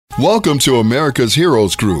Welcome to America's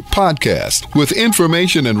Heroes Group podcast with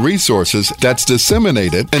information and resources that's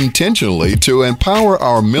disseminated intentionally to empower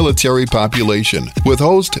our military population with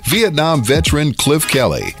host Vietnam veteran Cliff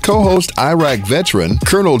Kelly, co-host Iraq veteran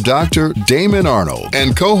Colonel Dr. Damon Arnold,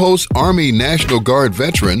 and co-host Army National Guard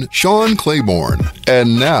veteran Sean Claiborne.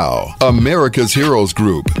 And now, America's Heroes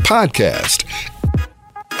Group podcast.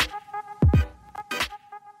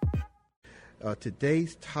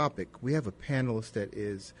 Today's topic, we have a panelist that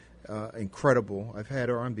is incredible. I've had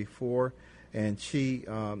her on before, and she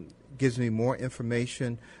gives me more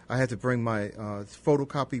information. I had to bring my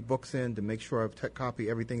photocopy books in to make sure I copy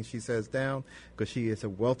everything she says down, because she is a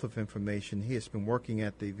wealth of information. He has been working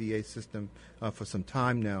at the VA system for some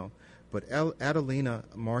time now. But Adelena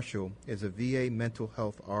Marshall is a VA mental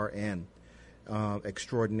health RN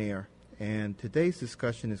extraordinaire. And today's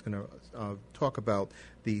discussion is going to talk about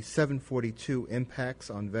the 742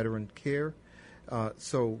 impacts on veteran care.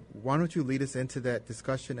 So why don't you lead us into that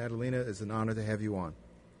discussion, Adelena? It's an honor to have you on.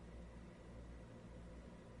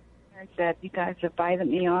 That you guys invited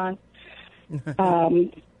me on.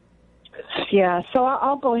 So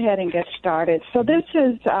I'll go ahead and get started. So this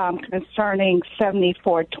is concerning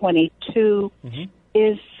 7422,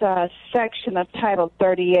 is a section of Title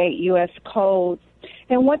 38 U.S. Code.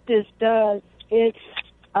 And what this does, it's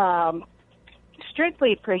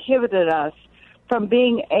strictly prohibited us from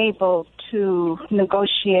being able to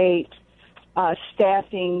negotiate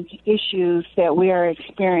staffing issues that we are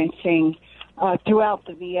experiencing throughout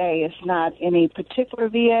the VA. It's not any particular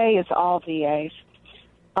VA, it's all VAs.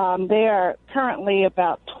 There are currently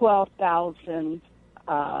about 12,000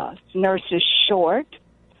 nurses short.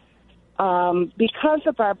 Because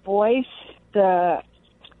of our voice, the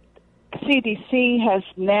CDC has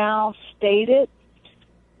now stated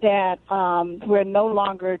that we're no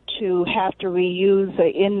longer to have to reuse the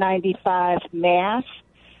N95 mask.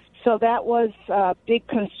 So that was a big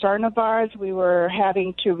concern of ours. We were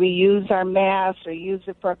having to reuse our masks or use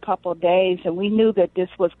it for a couple of days, and we knew that this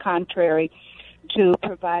was contrary to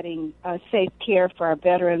providing safe care for our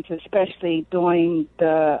veterans, especially during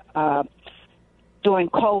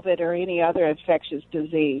COVID or any other infectious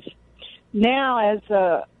disease. Now, as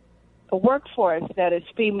a workforce that is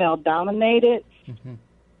female-dominated,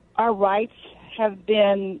 our rights have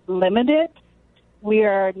been limited. We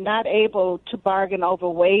are not able to bargain over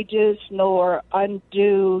wages nor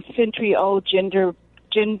undo century-old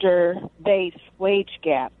gender-based wage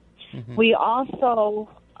gap. We also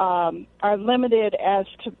are limited as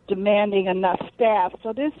to demanding enough staff.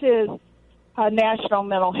 So this is a National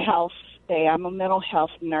Mental Health Day. I'm a mental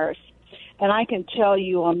health nurse, and I can tell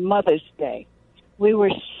you on Mother's Day, we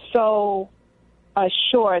were so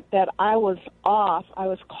short that I was off. I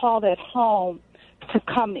was called at home to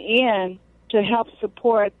come in to help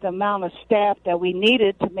support the amount of staff that we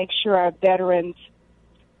needed to make sure our veterans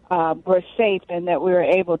were safe and that we were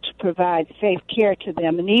able to provide safe care to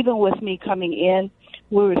them. And even with me coming in,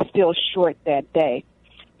 we were still short that day.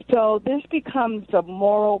 So this becomes a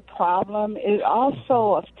moral problem. It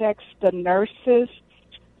also affects the nurses,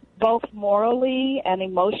 both morally and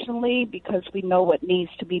emotionally, because we know what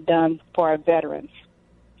needs to be done for our veterans.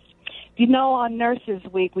 You know, on Nurses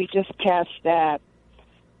Week, we just passed that,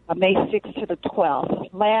 May 6th to the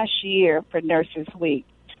 12th. Last year for Nurses Week,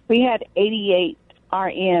 we had 88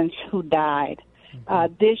 RNs who died.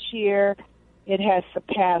 This year, it has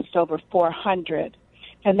surpassed over 400,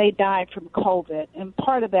 and they died from COVID. And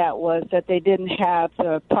part of that was that they didn't have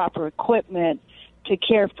the proper equipment to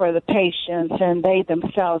care for the patients, and they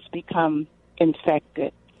themselves become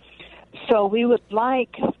infected. So we would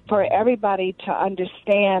like for everybody to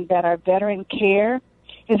understand that our veteran care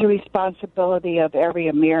is a responsibility of every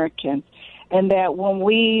American, and that when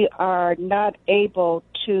we are not able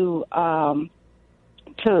to have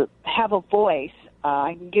a voice,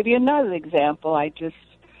 I can give you another example. I just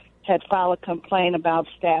had filed a complaint about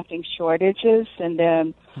staffing shortages, and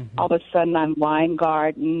then all of a sudden I'm Wine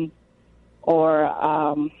Garden or,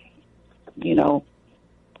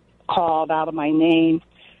 called out of my name.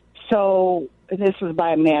 So this was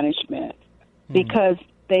by management because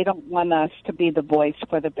they don't want us to be the voice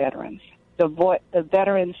for the veterans. The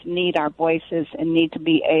veterans need our voices and need to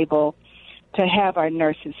be able to have our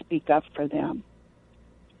nurses speak up for them.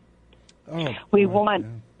 We want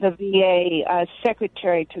the VA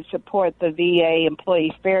secretary to support the VA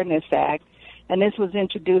Employee Fairness Act, and this was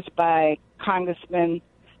introduced by Congressman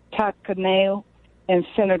Tacaneo and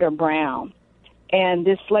Senator Brown. And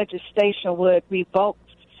this legislation would revoke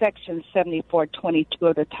Section 7422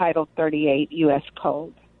 of the Title 38 U.S.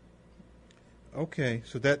 Code. Okay,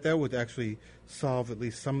 so that would actually solve at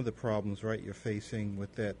least some of the problems, right, you're facing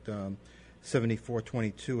with that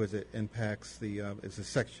 7422 as it impacts it's a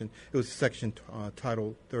section. It was section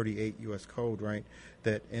Title 38 U.S. Code, right?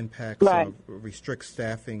 That impacts restricts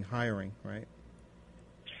staffing, hiring, right?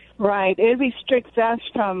 Right. It restricts us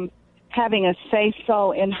from having a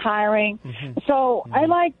say-so in hiring. So I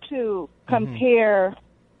like to compare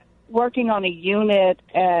working on a unit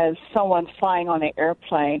as someone flying on an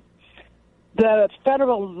airplane. The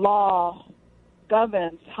federal law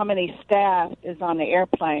governs how many staff is on the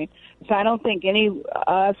airplane. So I don't think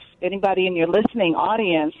anybody in your listening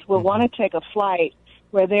audience will want to take a flight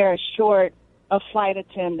where they're short a flight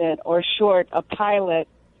attendant or short a pilot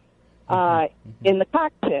in the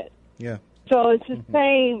cockpit. Yeah. So it's the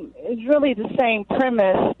same. It's really the same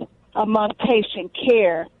premise among patient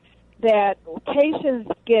care, that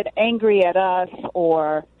patients get angry at us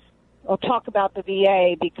or talk about the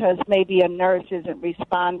VA because maybe a nurse isn't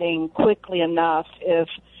responding quickly enough if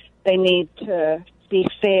they need to be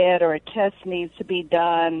fed or a test needs to be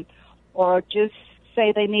done, or just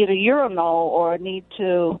say they need a urinal or need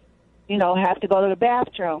to, have to go to the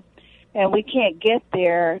bathroom, and we can't get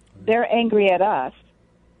there. They're angry at us.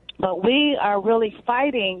 But we are really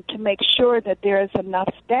fighting to make sure that there is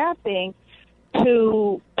enough staffing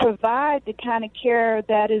to provide the kind of care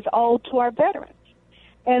that is owed to our veterans.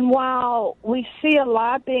 And while we see a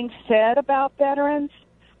lot being said about veterans,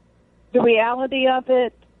 the reality of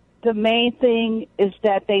it, the main thing is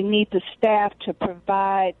that they need the staff to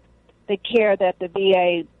provide the care that the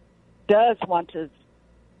VA does want to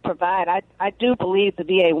provide. I do believe the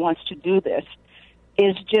VA wants to do this.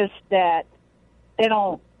 It's just that they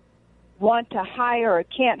don't want to hire or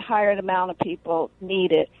can't hire the amount of people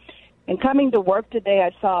needed. And coming to work today,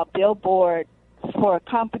 I saw a billboard for a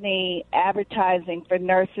company advertising for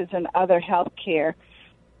nurses and other healthcare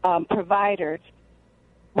providers.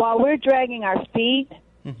 While we're dragging our feet,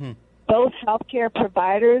 those healthcare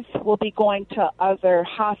providers will be going to other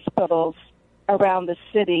hospitals around the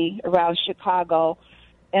city, around Chicago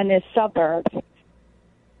and its suburbs.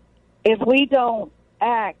 If we don't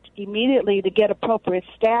act immediately to get appropriate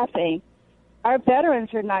staffing, our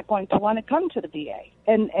veterans are not going to want to come to the VA.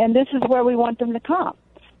 And this is where we want them to come.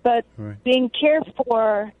 But being cared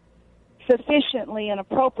for sufficiently and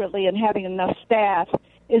appropriately and having enough staff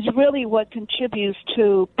is really what contributes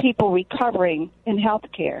to people recovering in health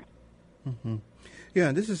care. Yeah,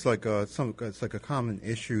 and this is like it's like a common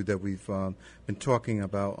issue that we've been talking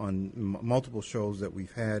about on multiple shows that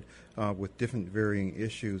we've had with different varying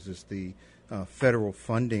issues, is the federal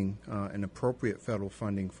funding and appropriate federal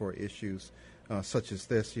funding for issues such as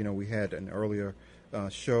this. We had an earlier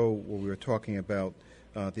show where we were talking about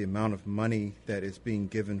the amount of money that is being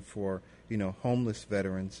given for, homeless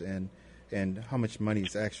veterans and how much money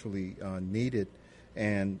is actually needed.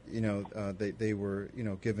 And, they were,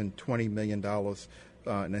 given $20 million.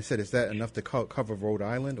 And I said, is that enough to cover Rhode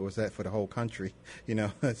Island, or is that for the whole country?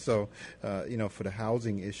 So, for the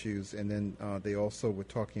housing issues. And then they also were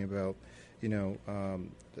talking about,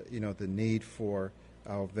 the need for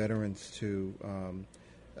our veterans to,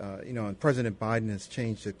 and President Biden has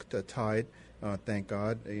changed the tide, thank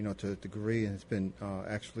God, to a degree, and has been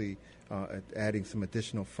actually adding some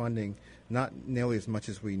additional funding, not nearly as much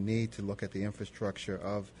as we need to look at the infrastructure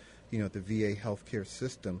of, the VA healthcare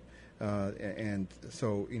system. And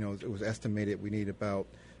so, it was estimated we need about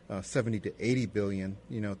 70 to 80 billion,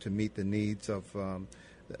 to meet the needs of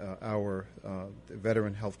our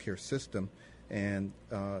veteran healthcare system, and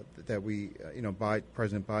that we,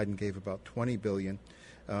 President Biden gave about 20 billion.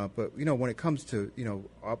 But, when it comes to,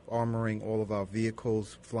 armoring all of our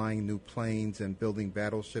vehicles, flying new planes, and building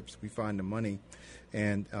battleships, we find the money.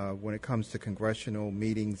 And when it comes to congressional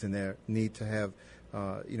meetings and their need to have,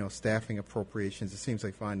 staffing appropriations, it seems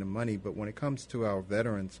they find the money. But when it comes to our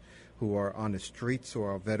veterans who are on the streets,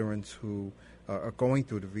 or our veterans who are going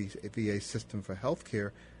through the VA system for health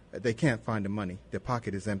care, they can't find the money. Their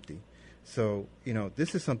pocket is empty. So,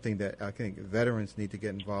 this is something that I think veterans need to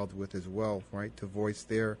get involved with as well, right, to voice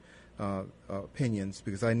their opinions.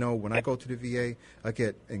 Because I know when I go to the VA, I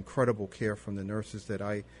get incredible care from the nurses that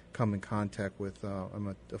I come in contact with.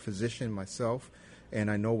 I'm a physician myself, and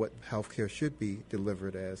I know what health care should be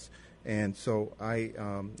delivered as. And so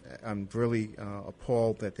I'm really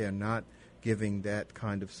appalled that they're not giving that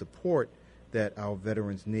kind of support that our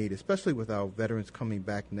veterans need, especially with our veterans coming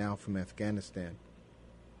back now from Afghanistan.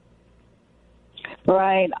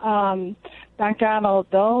 Right. Dr. Arnold,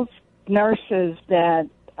 those nurses that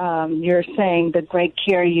you're saying the great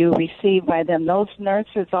care you receive by them, those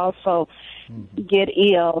nurses also get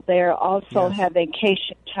ill. They also have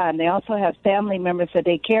vacation time. They also have family members that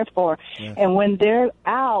they care for. Yes. And when they're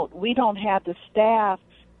out, we don't have the staff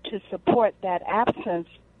to support that absence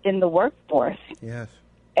in the workforce. Yes.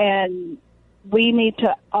 And we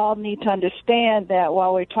all need to understand that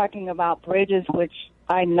while we're talking about bridges, which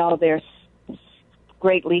I know there's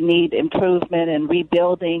greatly need improvement and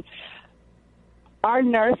rebuilding, our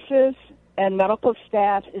nurses and medical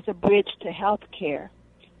staff is a bridge to health care.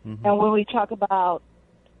 Mm-hmm. And when we talk about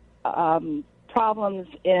problems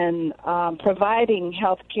in providing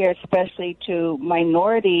health care, especially to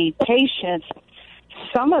minority patients,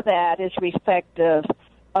 some of that is reflective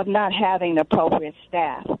of not having appropriate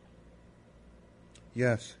staff.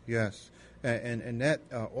 Yes, yes. And that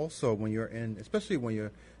also when you're especially when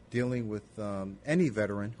you're dealing with any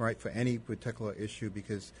veteran, right, for any particular issue,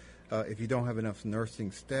 because if you don't have enough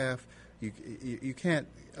nursing staff, you can't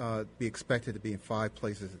be expected to be in 5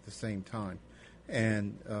 places at the same time.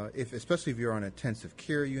 And especially if you're on an intensive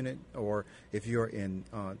care unit, or if you're in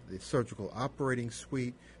the surgical operating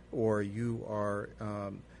suite, or you are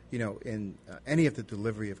in any of the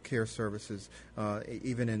delivery of care services,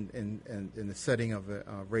 even in the setting of a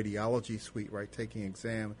radiology suite, right,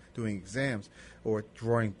 doing exams, or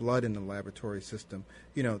drawing blood in the laboratory system.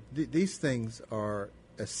 These things are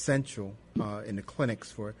essential in the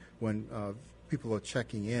clinics for when people are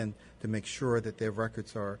checking in to make sure that their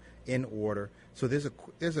records are in order. So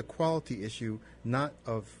there's a quality issue, not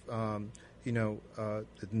of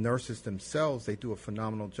the nurses themselves. They do a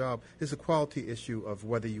phenomenal job. It's a quality issue of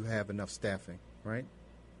whether you have enough staffing, right?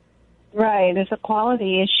 Right. It's a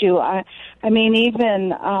quality issue. I mean, even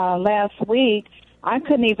last week, I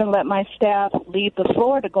couldn't even let my staff leave the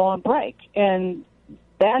floor to go on break. And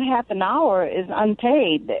that half an hour is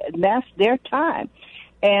unpaid. That's their time.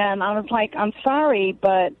 And I was like, I'm sorry,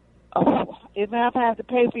 but even if I have to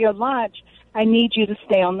pay for your lunch, I need you to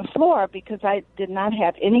stay on the floor, because I did not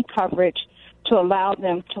have any coverage to allow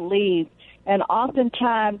them to leave. And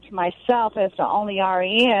oftentimes myself, as the only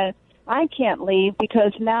RN, I can't leave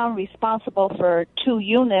because now I'm responsible for 2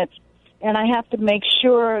 units, and I have to make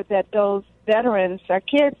sure that those veterans are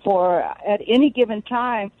cared for at any given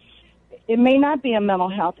time. It may not be a mental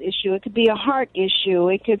health issue. It could be a heart issue.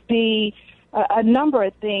 It could be a number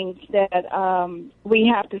of things that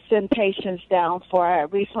we have to send patients down for. I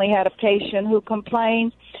recently had a patient who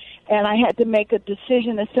complained, and I had to make a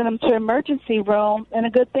decision to send him to emergency room, and a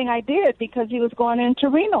good thing I did, because he was going into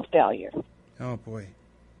renal failure. Oh, boy.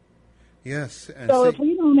 Yes. And so if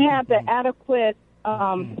we don't have the adequate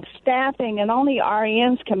staffing, and only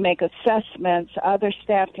RNs can make assessments, other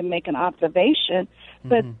staff can make an observation,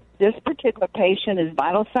 but this particular patient, his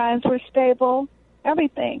vital signs were stable,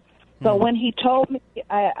 everything. So when he told me,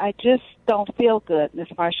 I just don't feel good, Ms.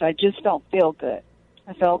 Marshall, I just don't feel good.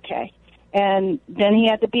 I said, okay. And then he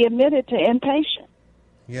had to be admitted to inpatient.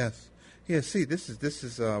 Yes. Yeah, see, this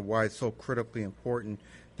is why it's so critically important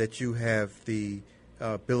that you have the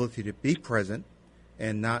ability to be present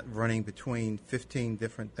and not running between 15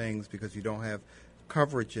 different things because you don't have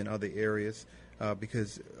coverage in other areas.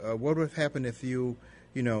 Because what would have happened if you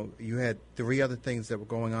had 3 other things that were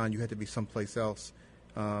going on, you had to be someplace else?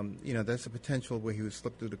 That's a potential where he would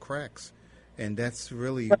slip through the cracks, and that's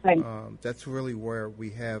really where we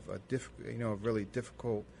have a really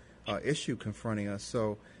difficult issue confronting us.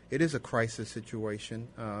 So it is a crisis situation,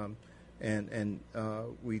 and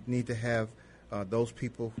we need to have those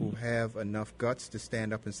people who have enough guts to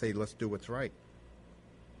stand up and say, "Let's do what's right."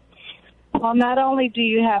 Well, not only do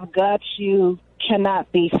you have guts, you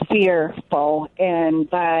cannot be fearful, and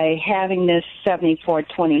by having this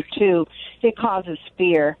 7422, it causes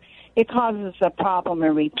fear. It causes a problem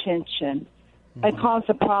in retention. It causes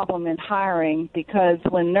a problem in hiring, because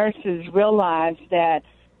when nurses realize that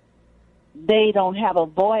they don't have a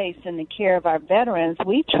voice in the care of our veterans,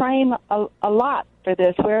 we train a lot for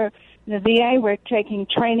this. We're in the VA, we're taking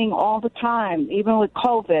training all the time, even with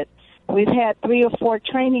COVID. We've had 3 or 4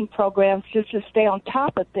 training programs just to stay on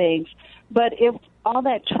top of things. But if all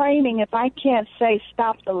that training, if I can't say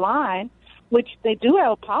stop the line, which they do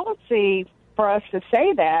have a policy for us to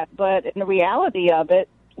say that, but in the reality of it,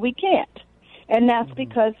 we can't. And that's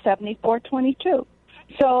because 7422.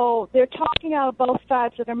 So they're talking out of both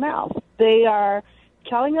sides of their mouth. They are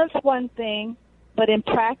telling us one thing, but in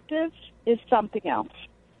practice is something else.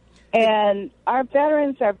 And our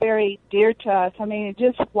veterans are very dear to us. I mean,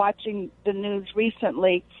 just watching the news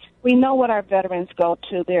recently, we know what our veterans go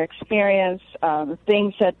to, their experience,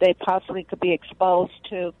 things that they possibly could be exposed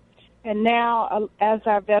to. And now, as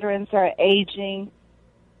our veterans are aging,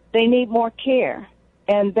 they need more care.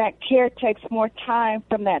 And that care takes more time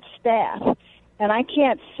from that staff. And I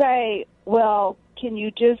can't say, well, can you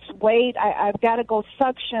just wait? I've got to go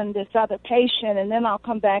suction this other patient, and then I'll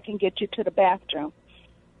come back and get you to the bathroom.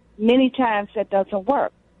 Many times that doesn't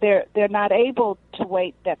work. they're not able to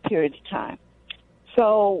wait that period of time.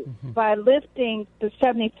 So by lifting the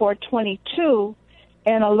 7422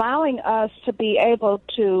 and allowing us to be able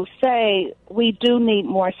to say we do need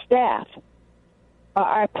more staff,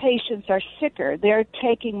 our patients are sicker, they're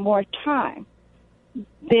taking more time,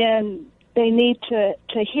 then they need to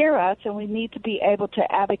hear us, and we need to be able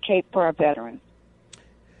to advocate for our veterans.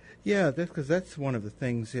 Yeah, because that's one of the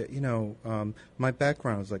things that, my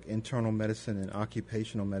background is like internal medicine and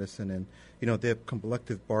occupational medicine, and, there are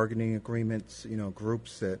collective bargaining agreements,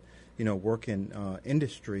 groups that, work in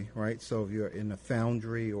industry, right? So if you're in a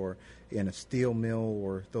foundry or in a steel mill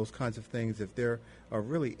or those kinds of things, if there are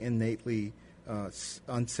really innately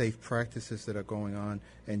unsafe practices that are going on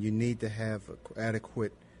and you need to have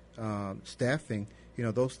adequate staffing,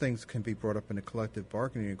 those things can be brought up in a collective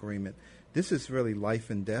bargaining agreement. This is really life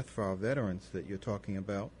and death for our veterans that you're talking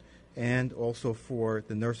about, and also for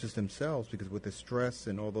the nurses themselves, because with the stress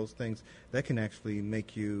and all those things, that can actually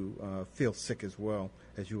make you feel sick as well,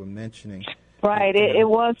 as you were mentioning. Right. It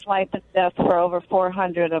was life and death for over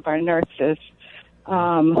 400 of our nurses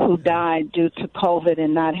who died due to COVID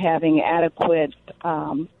and not having adequate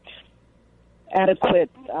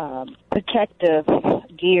protective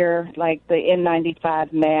gear, like the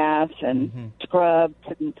N95 masks and scrubs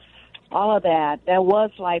and all of that. That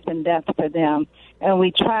was life and death for them. And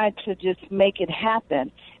we tried to just make it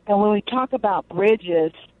happen. And when we talk about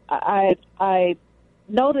bridges, I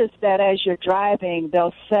noticed that as you're driving,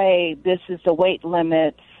 they'll say this is the weight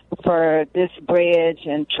limit for this bridge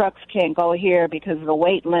and trucks can't go here because of the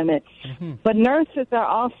weight limit. But nurses are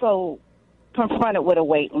also confronted with a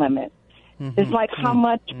weight limit. It's like, how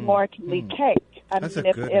much more can we take? I mean,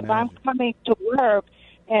 if I'm coming to work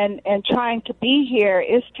and trying to be here,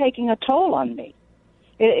 it's taking a toll on me.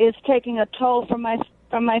 It's taking a toll from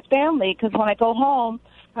my family, because when I go home,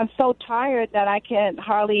 I'm so tired that I can't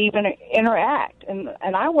hardly even interact. And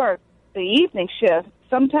I work the evening shift.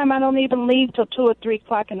 Sometimes I don't even leave till 2 or 3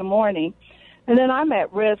 o'clock in the morning, and then I'm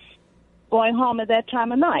at risk going home at that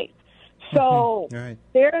time of night. So Right.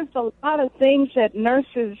 There's a lot of things that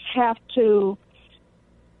nurses have to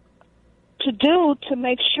do to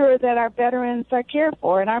make sure that our veterans are cared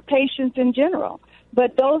for and our patients in general.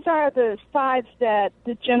 But those are the sides that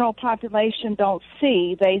the general population don't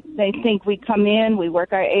see. They think we come in, we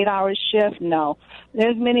work our 8-hour shift. No.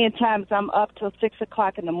 There's many times I'm up till 6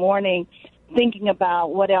 o'clock in the morning thinking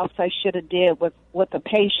about what else I should have did with the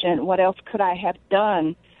patient, what else could I have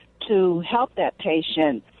done to help that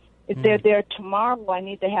patient. If they're there tomorrow, I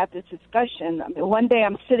need to have this discussion. I mean, one day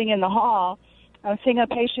I'm sitting in the hall, I'm seeing a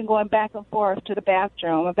patient going back and forth to the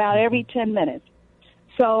bathroom about every 10 minutes.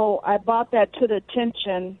 So I brought that to the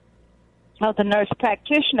attention of the nurse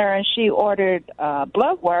practitioner, and she ordered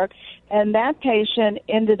blood work, and that patient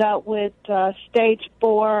ended up with stage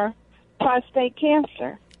 4 prostate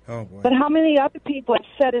cancer. Oh, boy. But how many other people have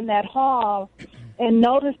sat in that hall and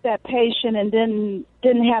noticed that patient and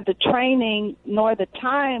didn't have the training nor the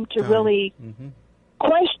time to really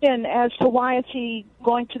question as to why is he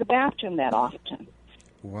going to the bathroom that often?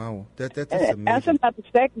 Wow, that's amazing. As another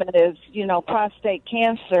segment is, prostate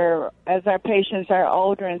cancer. As our patients are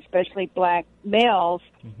older, and especially black males,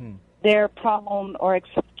 they're prone or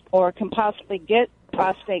can possibly get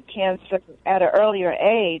prostate cancer at an earlier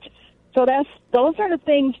age. So those are the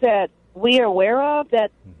things that we are aware of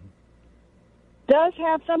that does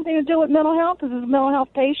have something to do with mental health, because he's a mental health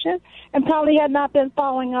patient and probably had not been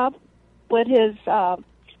following up with his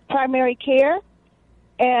primary care.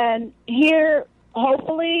 And here,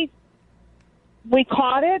 hopefully, we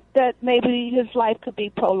caught it, that maybe his life could be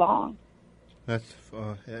prolonged. That's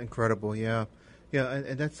incredible, yeah. Yeah,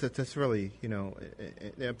 and that's really,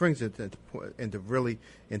 it brings it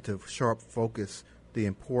into sharp focus the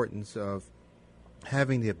importance of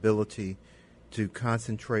having the ability to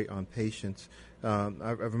concentrate on patients.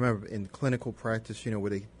 I remember in clinical practice, where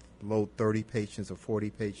they load 30 patients or 40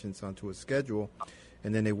 patients onto a schedule,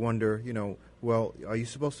 and then they wonder, well, are you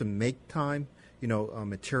supposed to make time,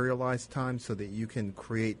 materialize time so that you can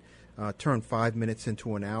turn 5 minutes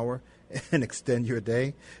into an hour and extend your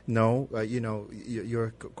day? No,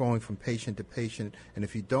 you're going from patient to patient, and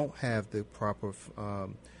if you don't have the proper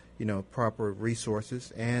proper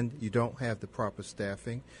resources and you don't have the proper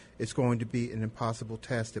staffing, it's going to be an impossible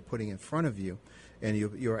task they're putting in front of you, and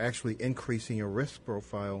you're actually increasing your risk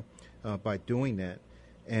profile by doing that.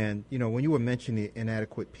 And, when you were mentioning the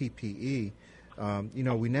inadequate PPE,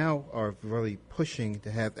 we now are really pushing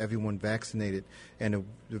to have everyone vaccinated, and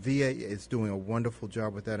the VA is doing a wonderful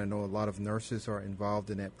job with that. I know a lot of nurses are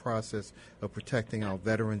involved in that process of protecting our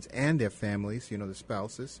veterans and their families, the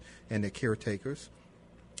spouses and their caretakers.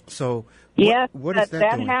 So yes, what is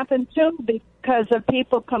that doing? happened too because of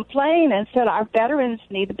people complained and said our veterans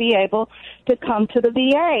need to be able to come to the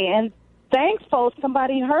VA. And thankful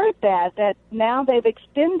somebody heard that now they've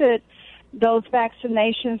extended those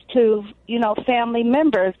vaccinations to, family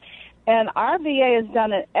members. And our VA has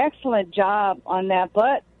done an excellent job on that,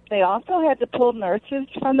 but they also had to pull nurses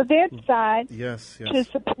from the bedside to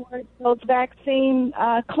support those vaccine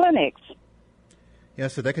clinics. Yeah,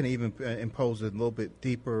 so that can even impose a little bit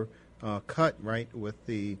deeper cut, right, with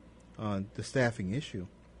the staffing issue.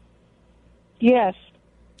 Yes.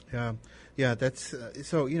 Yeah, that's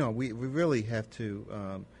so. We really have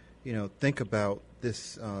to think about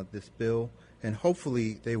this bill, and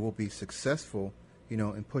hopefully they will be successful.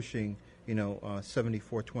 In pushing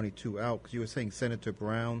 7422 out, because you were saying Senator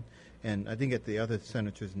Brown, and I didn't get the other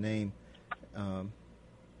senator's name,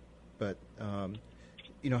 but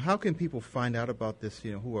how can people find out about this?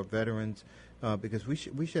 Who are veterans? Because we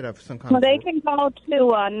should have some kind of. Well, they can go to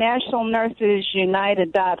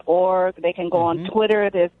nationalnursesunited.org. They can go on Twitter.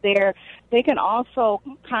 It's there. They can also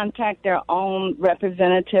contact their own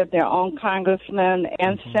representative, their own congressman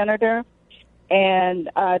and senator, and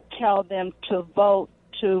tell them to vote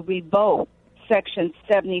to revoke Section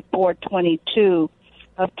 7422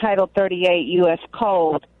 of Title 38 U.S.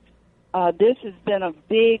 Code. This has been a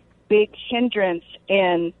big hindrance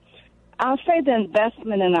in, I'll say, the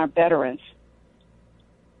investment in our veterans.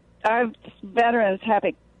 Our veterans have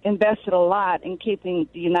invested a lot in keeping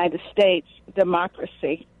the United States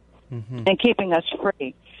democracy and keeping us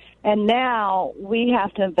free. And now we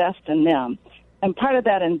have to invest in them. And part of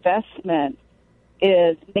that investment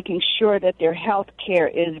is making sure that their health care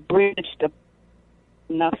is bridged to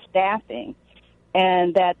enough staffing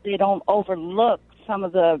and that they don't overlook some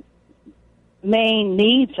of the main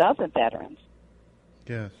needs of the veterans.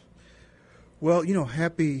 Yes. Well,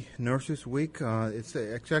 happy Nurses Week. It's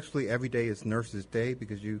actually every day is Nurses Day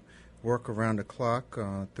because you work around the clock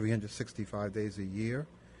 365 days a year.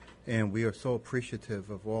 And we are so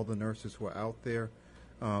appreciative of all the nurses who are out there.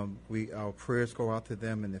 Our prayers go out to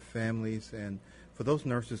them and their families. And for those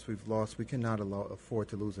nurses we've lost, we cannot afford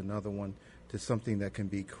to lose another one to something that can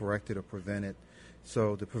be corrected or prevented.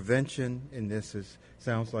 So the prevention in this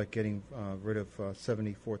sounds like getting rid of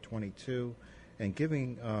 7422 and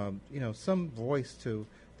giving some voice to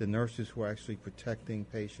the nurses who are actually protecting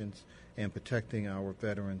patients and protecting our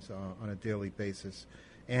veterans on a daily basis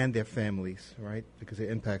and their families, right? Because it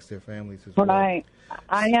impacts their families as well. Right.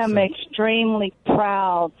 I am extremely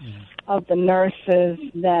proud of the nurses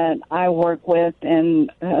that I work with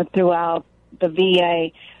and throughout the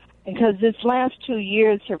VA because this last 2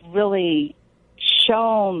 years have really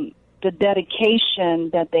shown the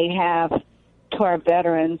dedication that they have to our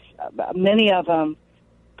veterans. Many of them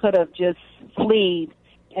could have just fled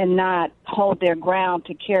and not hold their ground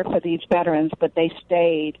to care for these veterans, but they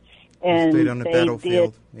stayed. And they stayed on the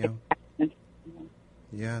battlefield.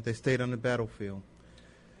 Yeah, they stayed on the battlefield.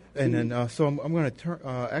 And then, so I'm going to turn.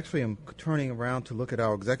 Actually, I'm turning around to look at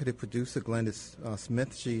our executive producer, Glenda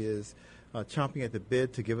Smith. She is chomping at the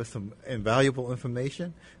bid to give us some invaluable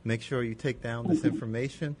information. Make sure you take down this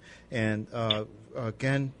information. And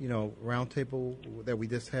again, roundtable that we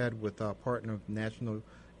just had with our partner, National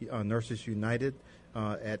Nurses United,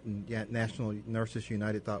 at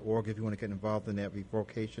nationalnursesunited.org if you want to get involved in that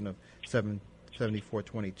revocation of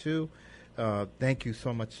 7422. Thank you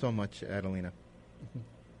so much, Adelena.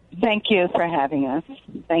 Thank you for having us.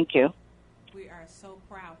 Thank you. We are so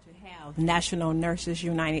proud to have National Nurses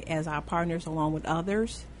United as our partners along with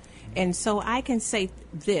others. And so I can say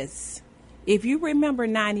this. If you remember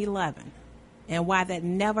 9/11 and why that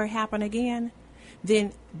never happened again,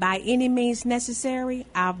 then by any means necessary,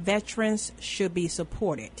 our veterans should be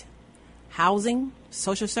supported. Housing,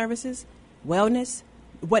 social services, wellness,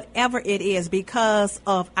 whatever it is, because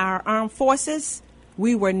of our armed forces,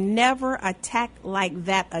 we were never attacked like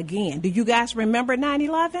that again. Do you guys remember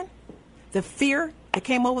 9/11? The fear that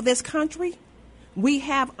came over this country? We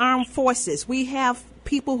have armed forces. We have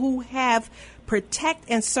people who have protect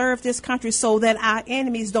and serve this country so that our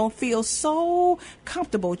enemies don't feel so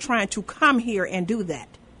comfortable trying to come here and do that.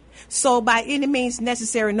 So by any means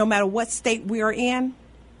necessary, no matter what state we are in,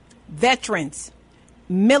 veterans,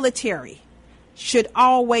 military should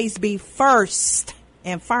always be first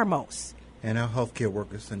and foremost. And our healthcare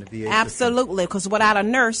workers in the VA Absolutely, because without a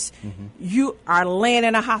nurse, you are laying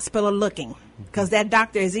in a hospital looking. Because that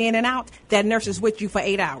doctor is in and out, that nurse is with you for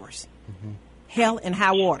 8 hours. Hell and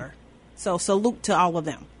high water. So salute to all of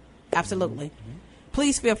them. Absolutely.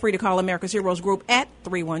 Please feel free to call America's Heroes Group at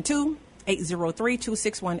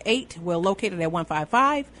 312-803-2618. We're located at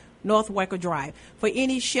 155 North Waco Drive. For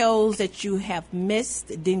any shows that you have missed,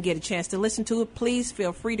 didn't get a chance to listen to, please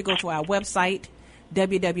feel free to go to our website,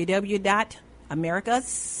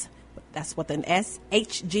 www.americas, that's with an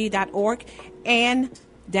SHG.org, and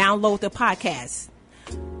download the podcast.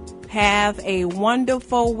 Have a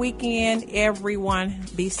wonderful weekend, everyone.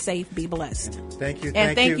 Be safe, be blessed. Thank you.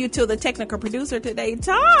 And thank you to the technical producer today,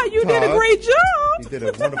 Todd. You did a great job. You did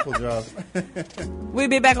a wonderful job. We'll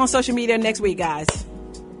be back on social media next week, guys.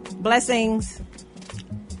 Blessings.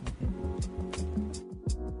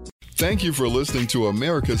 Thank you for listening to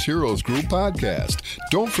America's Heroes Group podcast.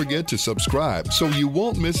 Don't forget to subscribe so you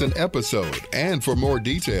won't miss an episode. And for more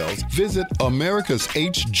details, visit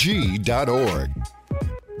americashg.org.